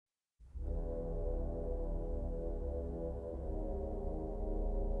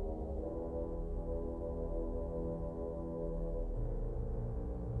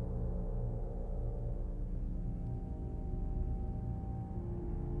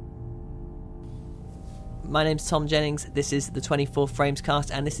my name's Tom Jennings, this is the 24 Frames cast,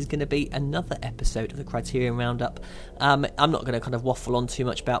 and this is going to be another episode of the Criterion Roundup. I'm not going to kind of waffle on too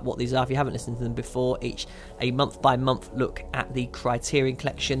much about what these are if you haven't listened to them before. Each a month-by-month look at the Criterion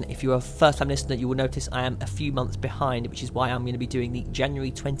collection. If you're a first-time listener, you will notice I am a few months behind, which is why I'm going to be doing the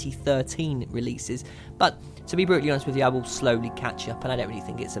January 2013 releases. But to be brutally honest with you, I will slowly catch up, and I don't really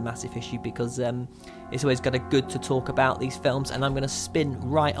think it's a massive issue because it's always kind of good to talk about these films, and I'm going to spin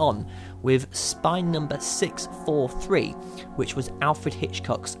right on with spine number 643, which was Alfred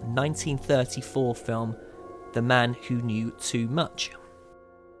Hitchcock's 1934 film, The Man Who Knew Too Much.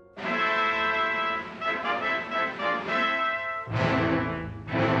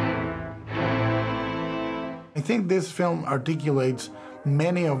 I think this film articulates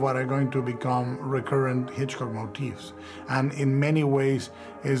many of what are going to become recurrent Hitchcock motifs, and in many ways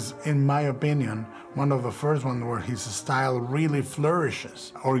is, in my opinion, one of the first ones where his style really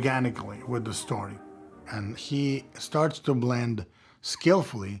flourishes organically with the story. And he starts to blend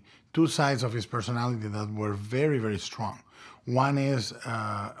skillfully two sides of his personality that were very, very strong. One is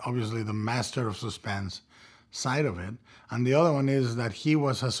obviously the master of suspense side of it, and the other one is that he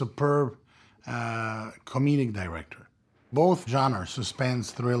was a superb comedic director. Both genres,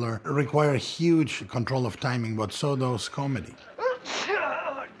 suspense, thriller, require huge control of timing, but so does comedy.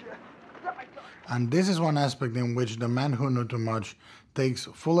 And this is one aspect in which The Man Who Knew Too Much takes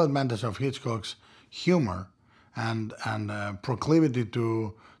full advantage of Hitchcock's humor and proclivity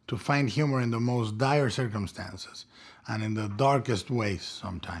to find humor in the most dire circumstances and in the darkest ways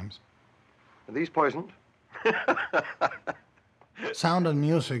sometimes. Are these poisoned? Sound and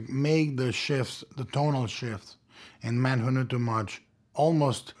music make the shifts, the tonal shifts, in Man Who Knew Too Much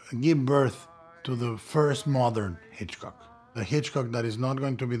almost give birth to the first modern Hitchcock. The Hitchcock that is not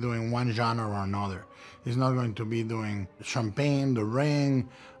going to be doing one genre or another. He's not going to be doing Champagne, The Ring,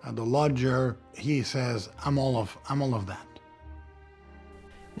 The Lodger. He says, I'm all of that.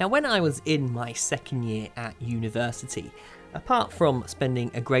 Now, when I was in my second year at university, apart from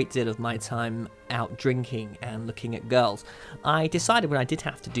spending a great deal of my time out drinking and looking at girls, I decided when I did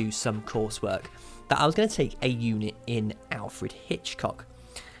have to do some coursework that I was going to take a unit in Alfred Hitchcock.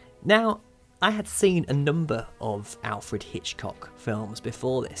 Now, I had seen a number of Alfred Hitchcock films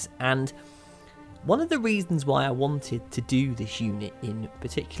before this, and one of the reasons why I wanted to do this unit in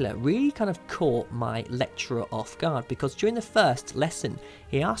particular really kind of caught my lecturer off guard, because during the first lesson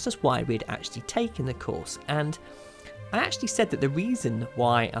he asked us why we'd actually taken the course, and I actually said that the reason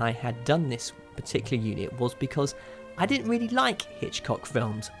why I had done this particular unit was because I didn't really like Hitchcock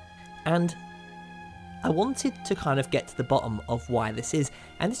films, and I wanted to kind of get to the bottom of why this is.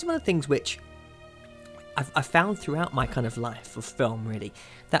 And this is one of the things which I've found throughout my kind of life of film, really,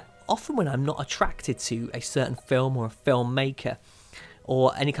 that often when I'm not attracted to a certain film or a filmmaker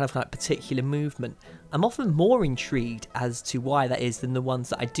or any kind of like particular movement, I'm often more intrigued as to why that is than the ones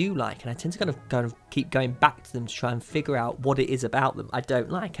that I do like, and I tend to kind of keep going back to them to try and figure out what it is about them I don't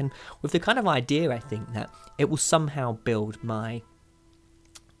like, and with the kind of idea, I think, that it will somehow build my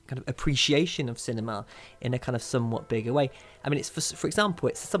kind of appreciation of cinema in a kind of somewhat bigger way. I mean, it's for example,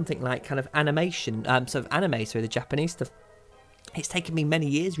 it's something like kind of animation, sort of anime, the Japanese stuff. It's taken me many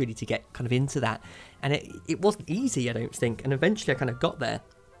years really to get kind of into that, and it wasn't easy, I don't think, and eventually I kind of got there,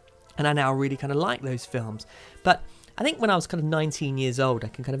 and I now really kind of like those films. But I think when I was kind of 19 years old, I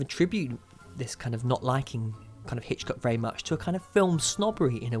can kind of attribute this kind of not liking kind of Hitchcock very much to a kind of film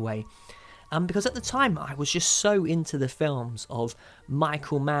snobbery in a way. Because at the time I was just so into the films of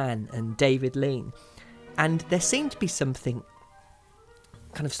Michael Mann and David Lean, and there seemed to be something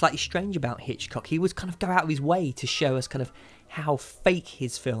kind of slightly strange about Hitchcock. He would kind of go out of his way to show us kind of how fake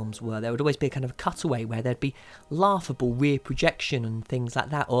his films were. There would always be a kind of cutaway where there'd be laughable rear projection and things like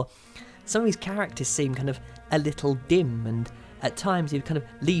that, or some of his characters seem kind of a little dim, and at times he would kind of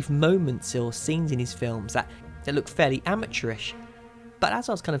leave moments or scenes in his films that look fairly amateurish. But as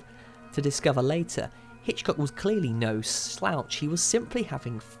I was kind of to discover later, Hitchcock was clearly no slouch. He was simply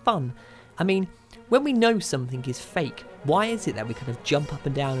having fun. I mean, when we know something is fake, why is it that we kind of jump up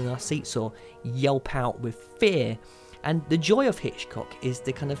and down in our seats or yelp out with fear? And the joy of Hitchcock is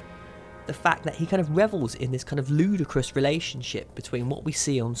the fact that he kind of revels in this kind of ludicrous relationship between what we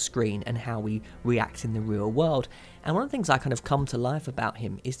see on screen and how we react in the real world. And one of the things I kind of come to life about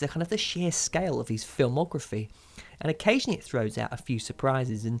him is the kind of the sheer scale of his filmography. And occasionally it throws out a few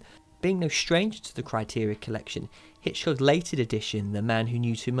surprises, and being no stranger to the Criterion collection, Hitchcock's latest edition, The Man Who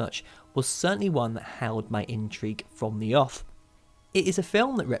Knew Too Much, was certainly one that held my intrigue from the off. It is a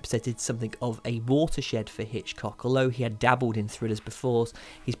film that represented something of a watershed for Hitchcock, although he had dabbled in thrillers before.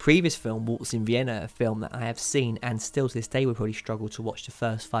 His previous film, Waltz in Vienna, a film that I have seen and still to this day would probably struggle to watch the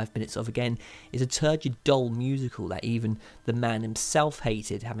first 5 minutes of again, is a turgid, dull musical that even the man himself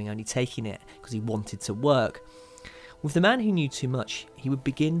hated, having only taken it because he wanted to work. With The Man Who Knew Too Much, he would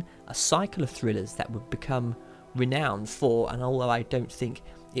begin a cycle of thrillers that would become renowned for, and although I don't think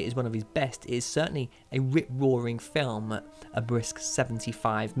it is one of his best, it is certainly a rip-roaring film at a brisk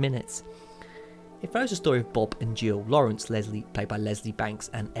 75 minutes. It follows the story of Bob and Jill Lawrence, played by Leslie Banks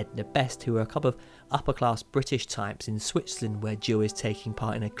and Edna Best, who are a couple of upper-class British types in Switzerland, where Jill is taking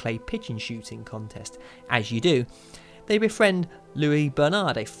part in a clay pigeon shooting contest. As you do, they befriend Louis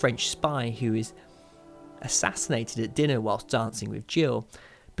Bernard, a French spy who is assassinated at dinner whilst dancing with Jill.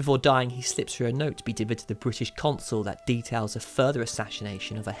 Before dying, he slips her a note to be delivered to the British consul that details a further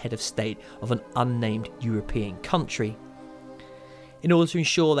assassination of a head of state of an unnamed European country. In order to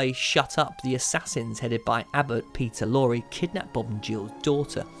ensure they shut up, the assassins, headed by Abbot Peter Lorre, kidnap Bob and Jill's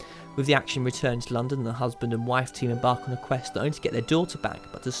daughter. With the action returned to London, the husband and wife team embark on a quest not only to get their daughter back,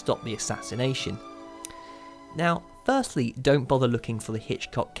 but to stop the assassination. Now, firstly, don't bother looking for the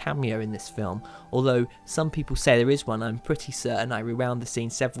Hitchcock cameo in this film, although some people say there is one. I'm pretty certain, I rewound the scene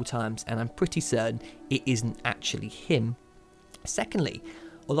several times, and I'm pretty certain it isn't actually him. Secondly,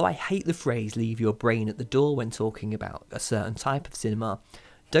 although I hate the phrase leave your brain at the door when talking about a certain type of cinema,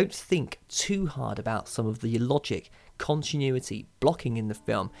 don't think too hard about some of the logic, continuity, blocking in the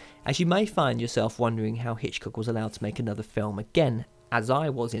film, as you may find yourself wondering how Hitchcock was allowed to make another film again, as I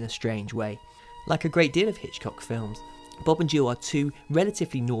was in a strange way. Like a great deal of Hitchcock films, Bob and Jill are two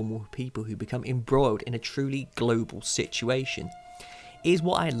relatively normal people who become embroiled in a truly global situation. It is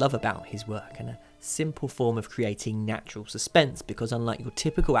what I love about his work, and a simple form of creating natural suspense, because unlike your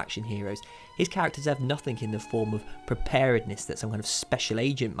typical action heroes, his characters have nothing in the form of preparedness that some kind of special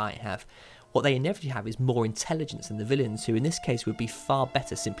agent might have. What they inevitably have is more intelligence than the villains, who in this case would be far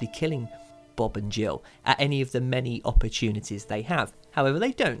better simply killing Bob and Jill at any of the many opportunities they have. However,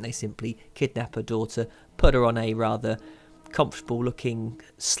 they don't. They simply kidnap her daughter, put her on a rather comfortable looking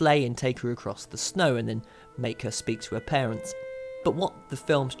sleigh and take her across the snow, and then make her speak to her parents. But what the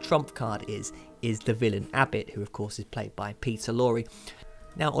film's trump card is the villain Abbott, who of course is played by Peter Lorre.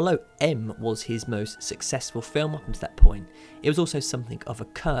 Now, although M was his most successful film up until that point, it was also something of a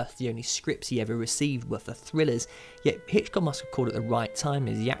curse. The only scripts he ever received were for thrillers, yet Hitchcock must have called it the right time,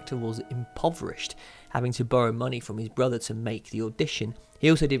 as the actor was impoverished, having to borrow money from his brother to make the audition. He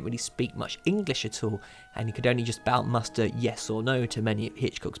also didn't really speak much English at all, and he could only just about muster yes or no to many of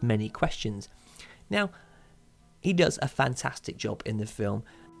Hitchcock's many questions. Now, he does a fantastic job in the film.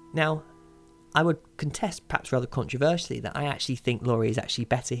 Now, I would contest, perhaps rather controversially, that I actually think Lorre is actually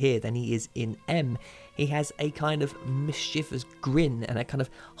better here than he is in M. He has a kind of mischievous grin, and it kind of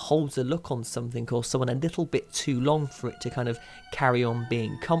holds a look on something or someone a little bit too long for it to kind of carry on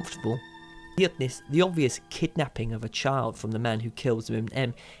being comfortable. The obvious kidnapping of a child from the man who kills him in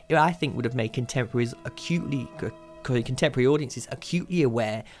M, I think would have made contemporary audiences acutely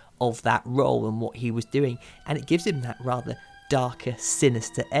aware of that role and what he was doing, and it gives him that rather darker,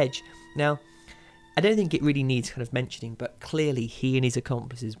 sinister edge. Now, I don't think it really needs kind of mentioning, but clearly he and his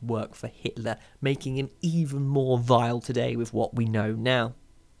accomplices work for Hitler, making him even more vile today with what we know now.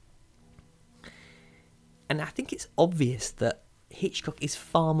 And I think it's obvious that Hitchcock is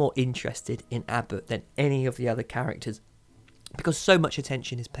far more interested in Abbott than any of the other characters, because so much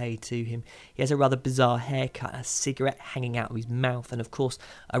attention is paid to him. He has a rather bizarre haircut, a cigarette hanging out of his mouth, and of course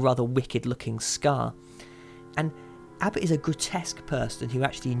a rather wicked looking scar. And Abbott is a grotesque person who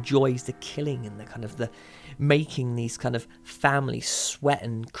actually enjoys the killing and the kind of the making these kind of families sweat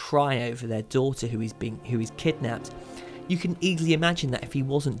and cry over their daughter who is kidnapped. You can easily imagine that if he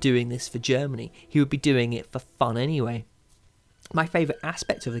wasn't doing this for Germany, he would be doing it for fun anyway. My favourite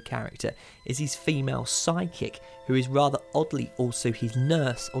aspect of the character is his female sidekick, who is rather oddly also his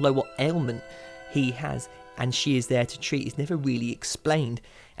nurse, although what ailment he has and she is there to treat is never really explained.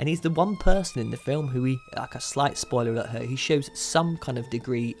 And he's the one person in the film who he, like a slight spoiler at her, he shows some kind of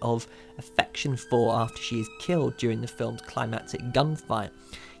degree of affection for after she is killed during the film's climactic gunfight.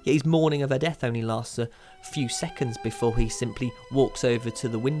 Yet his mourning of her death only lasts a few seconds before he simply walks over to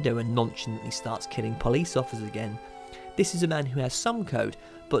the window and nonchalantly starts killing police officers again. This is a man who has some code,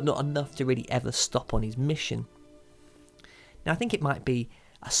 but not enough to really ever stop on his mission. Now, I think it might be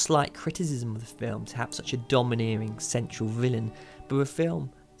a slight criticism of the film to have such a domineering central villain, but with a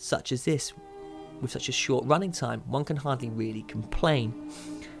film such as this, with such a short running time, one can hardly really complain.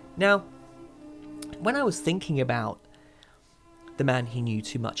 Now, when I was thinking about The Man Who Knew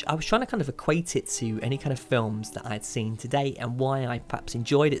Too Much, I was trying to kind of equate it to any kind of films that I'd seen today and why I perhaps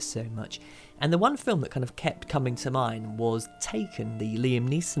enjoyed it so much. And the one film that kind of kept coming to mind was Taken, the Liam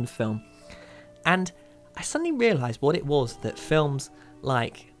Neeson film. And I suddenly realised what it was that films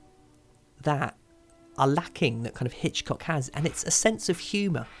like that are lacking, that kind of Hitchcock has, and it's a sense of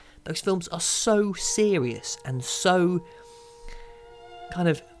humour. Those films are so serious and so kind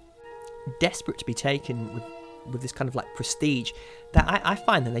of desperate to be taken with this kind of like prestige that I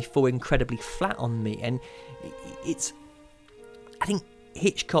find that they fall incredibly flat on me. And I think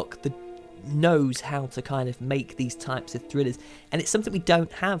Hitchcock knows how to kind of make these types of thrillers, and it's something we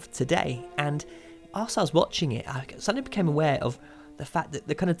don't have today. And whilst I was watching it, I suddenly became aware of the fact that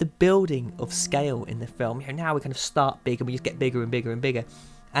the building of scale in the film, now we kind of start big and we just get bigger and bigger and bigger.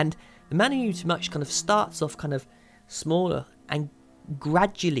 And The Man Who Knew Too Much kind of starts off kind of smaller and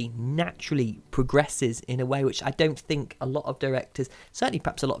gradually, naturally progresses in a way which I don't think a lot of directors, certainly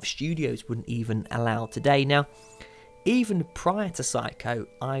perhaps a lot of studios, wouldn't even allow today. Now, even prior to Psycho,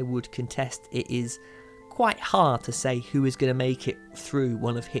 I would contest it is quite hard to say who is going to make it through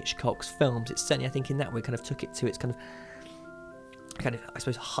one of Hitchcock's films. It's certainly, I think, in that way kind of took it to its kind of I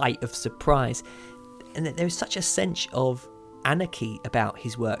suppose height of surprise, and that there is such a sense of anarchy about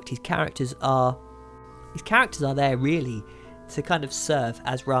his work. His characters are there really to kind of serve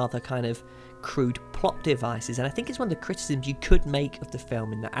as rather kind of crude plot devices, and I think it's one of the criticisms you could make of the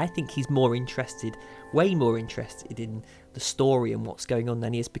film, in that I think he's way more interested in the story and what's going on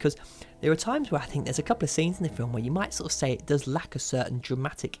than he is, because there are times where I think there's a couple of scenes in the film where you might sort of say it does lack a certain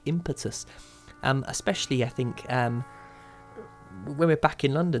dramatic impetus, especially I think when we're back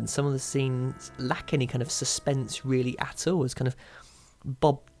in London, some of the scenes lack any kind of suspense really at all, as kind of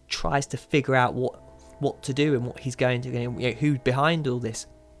Bob tries to figure out what to do and what he's going to, who's behind all this.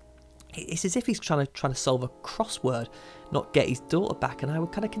 It's as if he's trying to solve a crossword, not get his daughter back. And I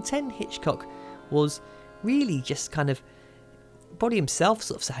would kind of contend Hitchcock was really just kind of Body himself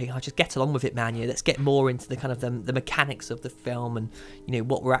sort of saying, just get along with it, man. Let's get more into the kind of the mechanics of the film, and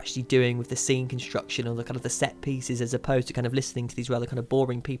what we're actually doing with the scene construction or the kind of the set pieces, as opposed to kind of listening to these rather kind of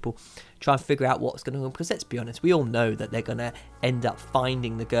boring people try and figure out what's going on. Because let's be honest, we all know that they're going to end up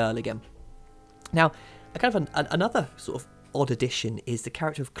finding the girl again. Now, another sort of odd addition is the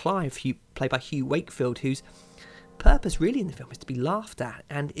character of Clive, played by Hugh Wakefield, whose purpose really in the film is to be laughed at,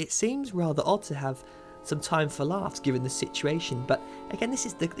 and it seems rather odd to have some time for laughs given the situation. But again, this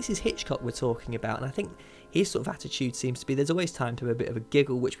is Hitchcock we're talking about, and I think his sort of attitude seems to be there's always time to have a bit of a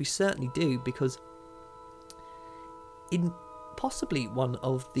giggle, which we certainly do, because in possibly one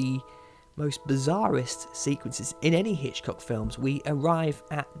of the most bizarrest sequences in any Hitchcock films, we arrive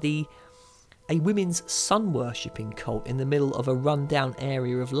at a women's sun-worshipping cult in the middle of a run-down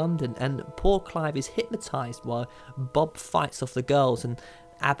area of London, and poor Clive is hypnotised while Bob fights off the girls and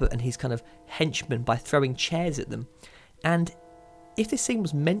Abbott and his kind of henchmen by throwing chairs at them. And if this scene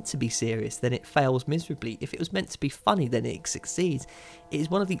was meant to be serious, then it fails miserably. If it was meant to be funny, then it succeeds. It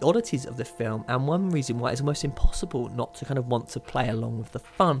is one of the oddities of the film, and one reason why it's almost impossible not to kind of want to play along with the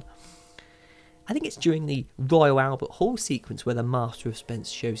fun. I think it's during the Royal Albert Hall sequence where the Master of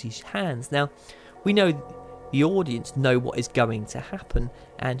Suspense shows his hands. Now, we know the audience know what is going to happen,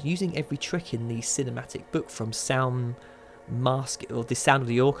 and using every trick in the cinematic book, from the sound of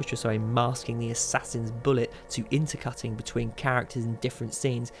the orchestra, masking the assassin's bullet, to intercutting between characters in different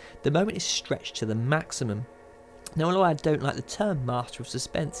scenes, the moment is stretched to the maximum. Now, although I don't like the term Master of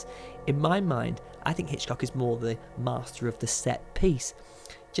Suspense, in my mind, I think Hitchcock is more the master of the set piece.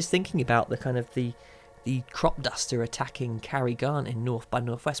 Just thinking about the crop duster attacking Cary Grant in North by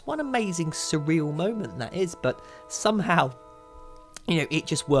Northwest, what an amazing surreal moment that is, but somehow it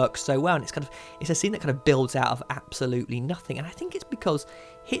just works so well, and it's a scene that kind of builds out of absolutely nothing. And I think it's because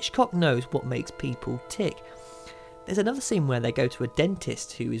Hitchcock knows what makes people tick. There's another scene where they go to a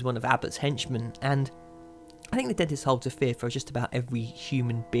dentist who is one of Abbott's henchmen, and I think the dentist holds a fear for just about every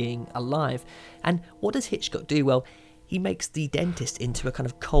human being alive. And what does Hitchcock do? Well, he makes the dentist into a kind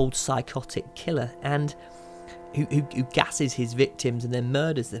of cold psychotic killer, and who gasses his victims and then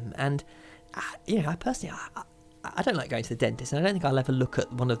murders them. And I personally I don't like going to the dentist, and I don't think I'll ever look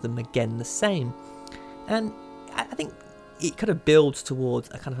at one of them again the same. And I think it kind of builds towards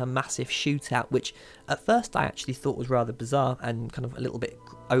a kind of a massive shootout, which at first I actually thought was rather bizarre and kind of a little bit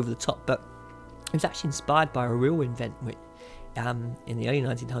over the top, but it was actually inspired by a real event in the early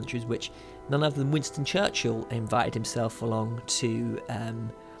 1900s, which none other than Winston Churchill invited himself along to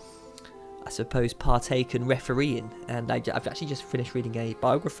I suppose partake and referee in. And I've actually just finished reading a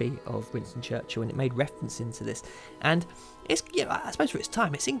biography of Winston Churchill, and it made reference into this, and it's, I suppose for its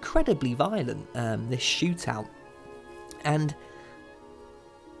time, it's incredibly violent, this shootout. And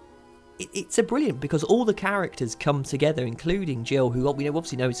it's a brilliant, because all the characters come together, including Jill, who we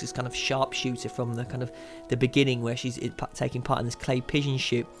obviously know is this kind of sharpshooter from the kind of the beginning, where she's taking part in this clay pigeon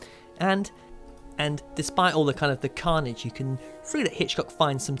shoot, and despite all the kind of the carnage, you can feel that Hitchcock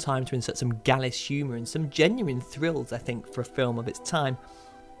finds some time to insert some gallis humour and some genuine thrills, I think, for a film of its time.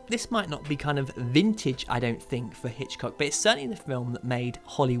 This might not be kind of vintage, I don't think, for Hitchcock, but it's certainly the film that made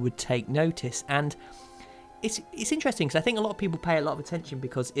Hollywood take notice. And it's interesting, because I think a lot of people pay a lot of attention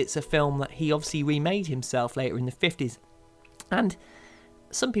because it's a film that he obviously remade himself later in the 50s. And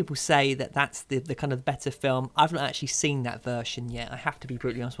some people say that that's the kind of better film. I've not actually seen that version yet. I have to be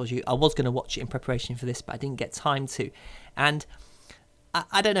brutally honest with you. I was going to watch it in preparation for this, but I didn't get time to. And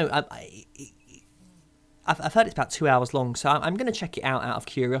I don't know. I've heard it's about 2 hours long, so I'm going to check it out of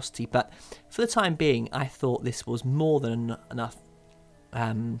curiosity. But for the time being, I thought this was more than enough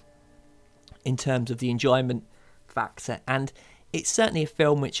in terms of the enjoyment factor. And it's certainly a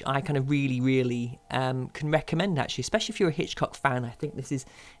film which I kind of really can recommend, actually, especially if you're a Hitchcock fan. I think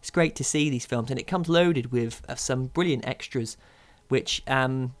it's great to see these films, and it comes loaded with some brilliant extras, which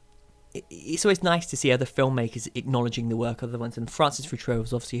it's always nice to see other filmmakers acknowledging the work of other ones. And Francis Futrell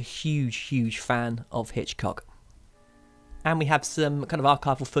was obviously a huge fan of Hitchcock. And we have some kind of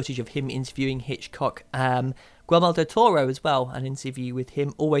archival footage of him interviewing Hitchcock. Guillermo del Toro as well, an interview with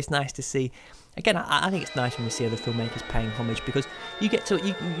him. Always nice to see. Again, I think it's nice when we see other filmmakers paying homage, because you get to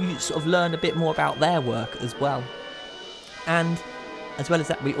you sort of learn a bit more about their work as well. And as well as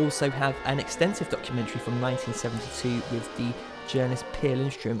that, we also have an extensive documentary from 1972 with the journalist Pierre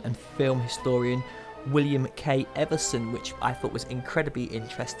Lindstrom and film historian William K. Everson, which I thought was incredibly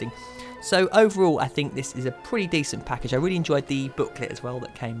interesting. So overall, I think this is a pretty decent package. I really enjoyed the booklet as well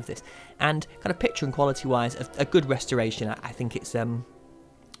that came with this, and kind of picture and quality wise, a good restoration. I think it's as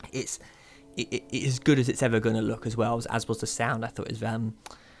good as it's ever going to look, as well as was the sound. I thought it was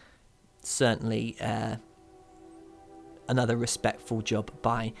certainly another respectful job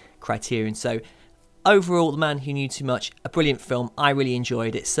by Criterion. So overall, The Man Who Knew Too Much, a brilliant film. I really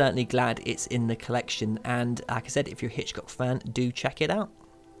enjoyed it. Certainly glad it's in the collection. And like I said, if you're a Hitchcock fan, do check it out.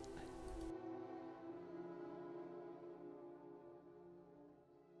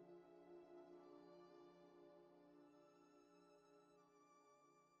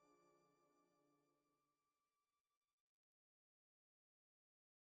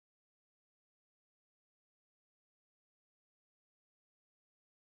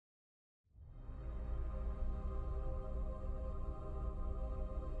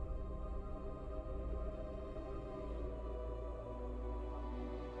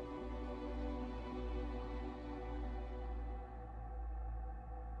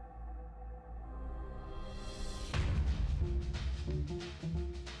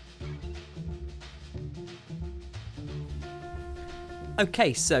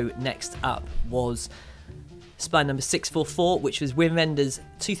 Okay, so next up was Spy number 644, which was Wim Wenders'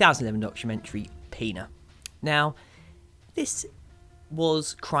 2011 documentary, Pina. Now, this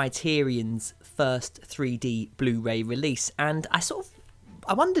was Criterion's first 3D Blu-ray release, and I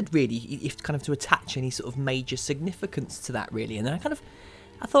wondered really if kind of to attach any sort of major significance to that, really. And then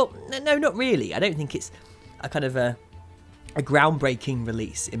I thought, no, not really. I don't think it's a kind of a groundbreaking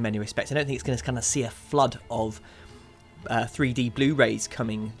release in many respects. I don't think it's going to kind of see a flood of 3D Blu-rays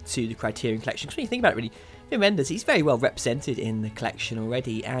coming to the Criterion collection. Because when you think about it, really, Wim Wenders, he's very well represented in the collection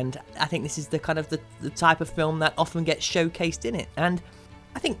already, and I think this is the kind of the type of film that often gets showcased in it. And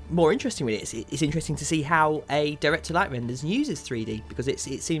I think more interestingly, it's interesting to see how a director like Wenders uses 3D, because it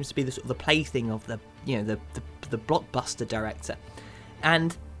seems to be the sort of the plaything of the blockbuster director.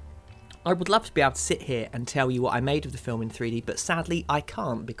 And I would love to be able to sit here and tell you what I made of the film in 3D, but sadly I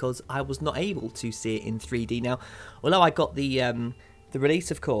can't, because I was not able to see it in 3D. Now, although I got the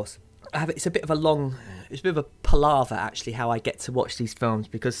release, of course, it's a bit of a palaver actually how I get to watch these films,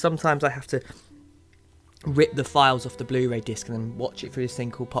 because sometimes I have to rip the files off the Blu-ray disc and then watch it through this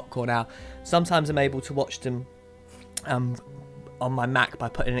thing called Popcorn Now. Sometimes I'm able to watch them on my Mac by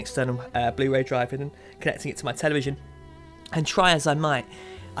putting an external Blu-ray drive in and connecting it to my television, and try as I might,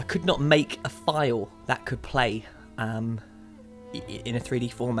 I could not make a file that could play in a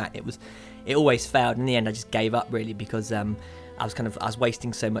 3D format. It always failed. In the end, I just gave up really, because I was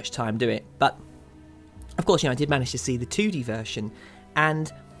wasting so much time doing it. But of course, I did manage to see the 2D version,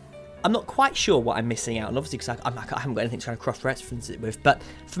 and I'm not quite sure what I'm missing out. And obviously, because I haven't got anything to kind of cross-reference it with. But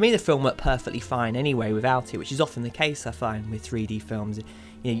for me, the film worked perfectly fine anyway without it, which is often the case I find with 3D films.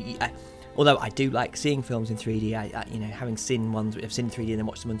 Although I do like seeing films in 3D, having seen ones which I've seen in 3D and then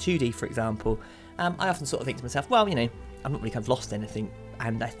watched them on 2D, for example, I often sort of think to myself, well, I'm not really kind of lost anything,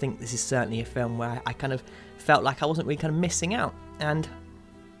 and I think this is certainly a film where I kind of felt like I wasn't really kind of missing out. And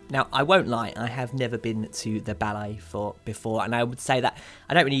Now, I won't lie, I have never been to the ballet before, and I would say that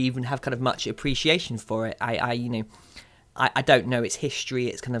I don't really even have kind of much appreciation for it. I don't know its history,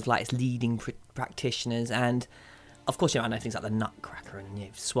 it's kind of like its leading practitioners, and of course, I know things like the Nutcracker and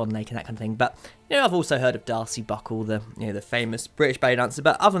Swan Lake and that kind of thing, but I've also heard of Darcy Buckle, the famous British ballet dancer,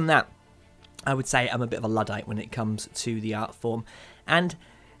 but other than that, I would say I'm a bit of a Luddite when it comes to the art form, and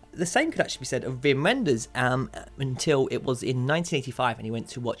the same could actually be said of Wim Wenders until it was in 1985 and he went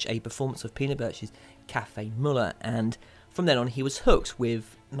to watch a performance of Pina Bausch's Café Muller, and from then on he was hooked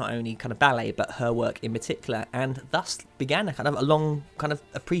with not only kind of ballet but her work in particular, and thus began a long kind of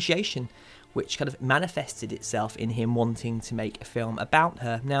appreciation which kind of manifested itself in him wanting to make a film about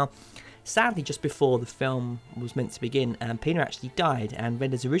her. Now, sadly, just before the film was meant to begin, Pina actually died, and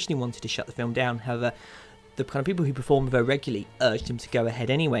Wenders originally wanted to shut the film down. However, the kind of people who performed with her regularly urged him to go ahead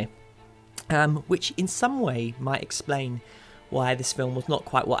anyway, which in some way might explain why this film was not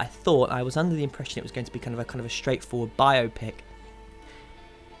quite what I thought. I was under the impression it was going to be kind of a straightforward biopic,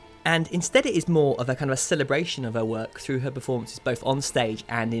 and instead it is more of a kind of a celebration of her work through her performances both on stage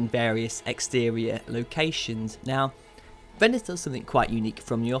and in various exterior locations. Now, Wenders does something quite unique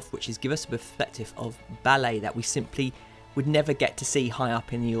from the off, which is give us a perspective of ballet that we simply would never get to see high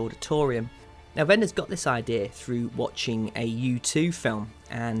up in the auditorium. Now, Wenders got this idea through watching a U2 film,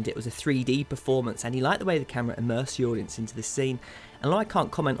 and it was a 3D performance, and he liked the way the camera immersed the audience into this scene. And although I can't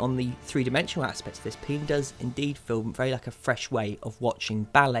comment on the three-dimensional aspects of this, Pina does indeed feel very like a fresh way of watching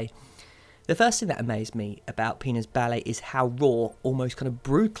ballet. The first thing that amazed me about Pina's ballet is how raw, almost kind of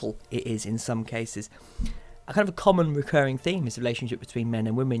brutal it is in some cases. A kind of a common recurring theme is the relationship between men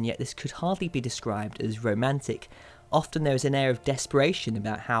and women, yet this could hardly be described as romantic. Often there is an air of desperation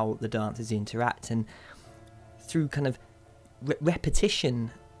about how the dancers interact, and through kind of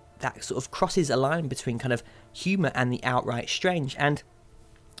repetition that sort of crosses a line between kind of humour and the outright strange. And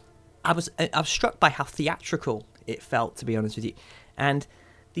I was struck by how theatrical it felt, to be honest with you. And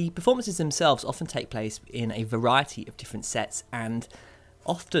the performances themselves often take place in a variety of different sets, and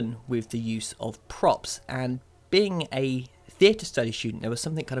often with the use of props. And being a theatre studies student, there was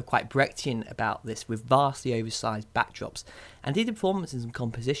something kind of quite Brechtian about this, with vastly oversized backdrops, and indeed the performances and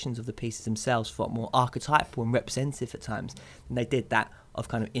compositions of the pieces themselves felt more archetypal and representative at times than they did that of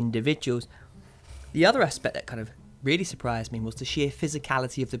kind of individuals. The other aspect that kind of really surprised me was the sheer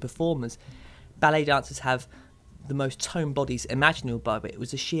physicality of the performers. Ballet dancers have the most toned bodies imaginable, but it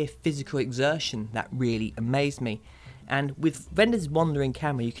was the sheer physical exertion that really amazed me. And with Wenders' wandering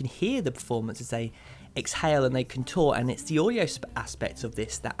camera, you can hear the performance as they exhale and they contort, and it's the audio aspect of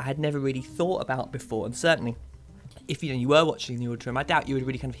this that I had never really thought about before, and certainly if you were watching the auditorium, I doubt you would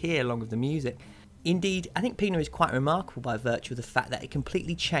really kind of hear along with the music. Indeed, I think Pina is quite remarkable by virtue of the fact that it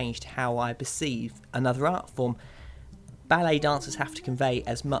completely changed how I perceive another art form. Ballet dancers have to convey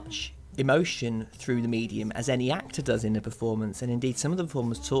as much emotion through the medium as any actor does in a performance, and indeed some of the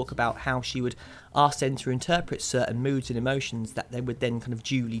performers talk about how she would ask them to interpret certain moods and emotions that they would then kind of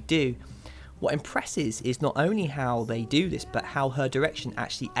duly do. What impresses is not only how they do this, but how her direction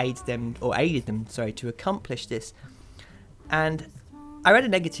actually aided them to accomplish this. And I read a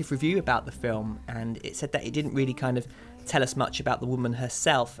negative review about the film, and it said that it didn't really kind of tell us much about the woman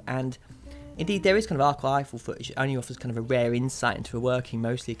herself, and indeed there is kind of archival footage. It only offers kind of a rare insight into her working,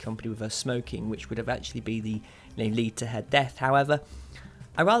 mostly accompanied with her smoking, which would eventually be the lead to her death. However,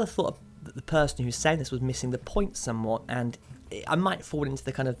 I rather thought that the person who was saying this was missing the point somewhat, and I might fall into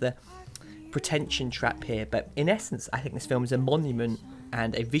the kind of the pretension trap here, but in essence I think this film is a monument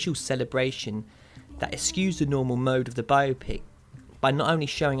and a visual celebration that eschews the normal mode of the biopic by not only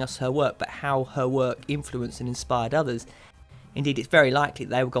showing us her work, but how her work influenced and inspired others. Indeed, it's very likely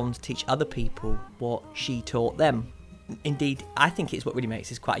that they were going to teach other people what she taught them. Indeed, I think it's what really makes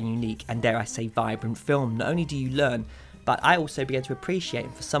this quite a unique and, dare I say, vibrant film. Not only do you learn, but I also began to appreciate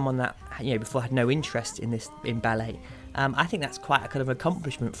it for someone that, before had no interest in ballet. I think that's quite a kind of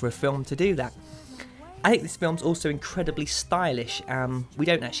accomplishment for a film to do that. I think this film's also incredibly stylish. We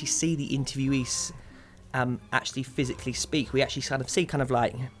don't actually see the interviewees actually physically speak. We actually kind of see kind of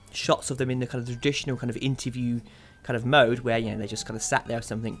like shots of them in the kind of traditional kind of interview kind of mode where they just kind of sat there or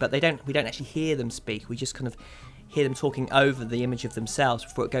something, but we don't actually hear them speak. We just kind of hear them talking over the image of themselves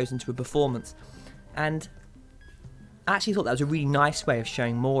before it goes into a performance. And I actually thought that was a really nice way of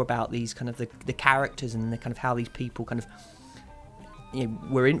showing more about these kind of the characters and the kind of how these people kind of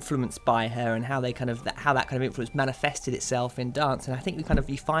were influenced by her, and how they kind of how that kind of influence manifested itself in dance. And I think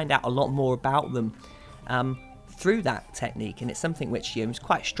you find out a lot more about them through that technique, and it's something which is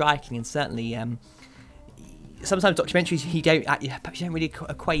quite striking. And certainly sometimes documentaries you don't really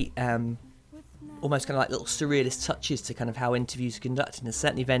equate almost kind of like little surrealist touches to kind of how interviews are conducted, and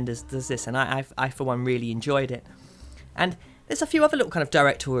certainly Wenders does this, and I for one really enjoyed it. And there's a few other little kind of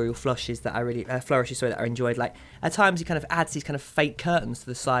directorial flourishes that I enjoyed. Like at times he kind of adds these kind of fake curtains to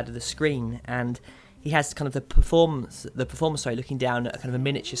the side of the screen, and he has kind of the performer looking down at a kind of a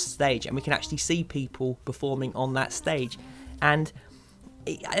miniature stage, and we can actually see people performing on that stage. And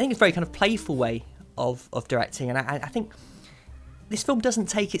I think it's a very kind of playful way of directing, and I think this film doesn't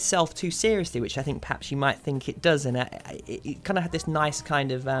take itself too seriously, which I think perhaps you might think it does, and it kind of had this nice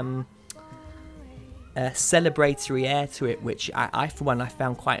kind of celebratory air to it, which I for one I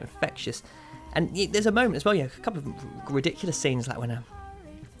found quite infectious. And there's a moment as well, a couple of ridiculous scenes, like when a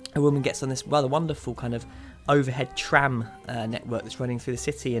woman gets on this rather wonderful kind of overhead tram network that's running through the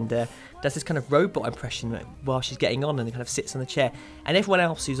city, and does this kind of robot impression while she's getting on, and kind of sits on the chair, and everyone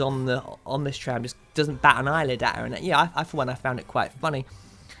else who's on this tram just doesn't bat an eyelid at her. And I for one I found it quite funny.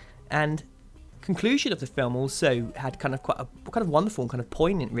 And conclusion of the film also had kind of quite a kind of wonderful and kind of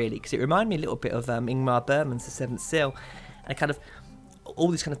poignant, really, because it reminded me a little bit of Ingmar Bergman's The Seventh Seal, and kind of all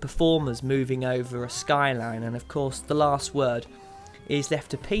these kind of performers moving over a skyline, and of course the last word is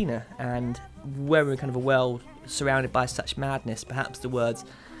left to Pina. And when we're in kind of a world surrounded by such madness, perhaps the words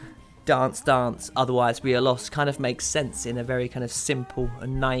 "dance, dance, otherwise we are lost" kind of makes sense in a very kind of simple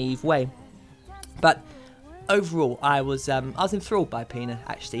and naive way. But overall, I was enthralled by Pina.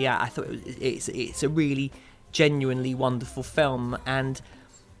 Actually, I thought it's a really genuinely wonderful film, and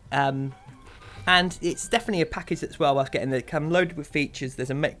it's definitely a package that's well worth getting. They come loaded with features.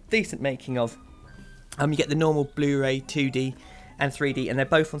 There's a decent making of. You get the normal Blu-ray 2D and 3D, and they're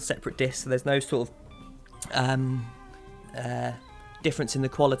both on separate discs, so there's no sort of difference in the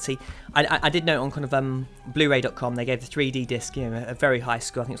quality. I did note on kind of Blu-ray.com they gave the 3D disc a very high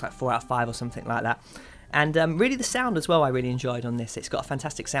score. I think it's like 4 out of 5 or something like that. And really the sound as well I really enjoyed on this. It's got a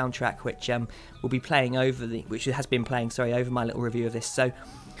fantastic soundtrack which will be playing over my little review of this. So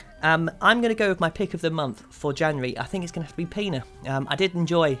I'm going to go with my pick of the month for January. I think it's going to have to be Pina. I did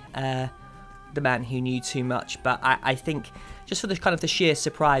enjoy The Man Who Knew Too Much, but I think just for the kind of the sheer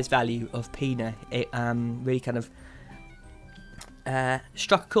surprise value of Pina, it really kind of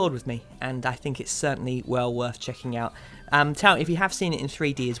struck a chord with me, and I think it's certainly well worth checking out. If you have seen it in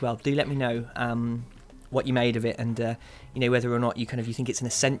 3D as well, do let me know what you made of it, and whether or not you think it's an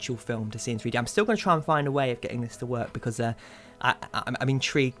essential film to see in 3D. I'm still going to try and find a way of getting this to work, because I'm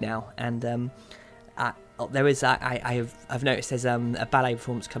intrigued now, and I've noticed there's a ballet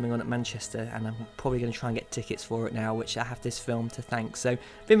performance coming on at Manchester, and I'm probably going to try and get tickets for it now, which I have this film to thank. So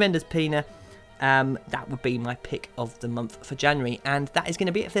Wim Wenders' Pina, that would be my pick of the month for January, and that is going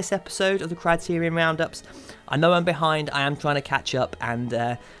to be it for this episode of the Criterion Roundups. I know I'm behind, I am trying to catch up,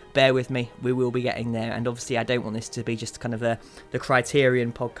 and bear with me, we will be getting there. And obviously I don't want this to be just kind of the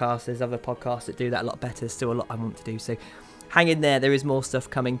Criterion podcast. There's other podcasts that do that a lot better. There's still a lot I want to do, so hang in there, there is more stuff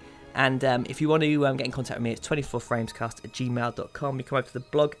coming. And if you want to get in contact with me, it's 24framescast@gmail.com. You come over to the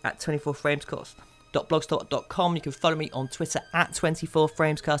blog at 24framescast.blogspot.com. You can follow me on Twitter at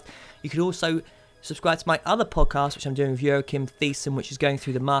 24framescast. You can also subscribe to my other podcast, which I'm doing with Joachim Thiessen, which is going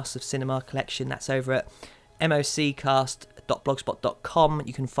through the Masters of Cinema collection. That's over at moccast.blogspot.com.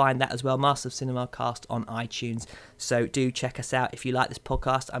 You can find that as well, Masters of Cinema Cast, on iTunes. So do check us out if you like this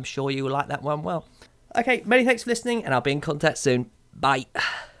podcast. I'm sure you will like that one well. Okay, many thanks for listening, and I'll be in contact soon. Bye.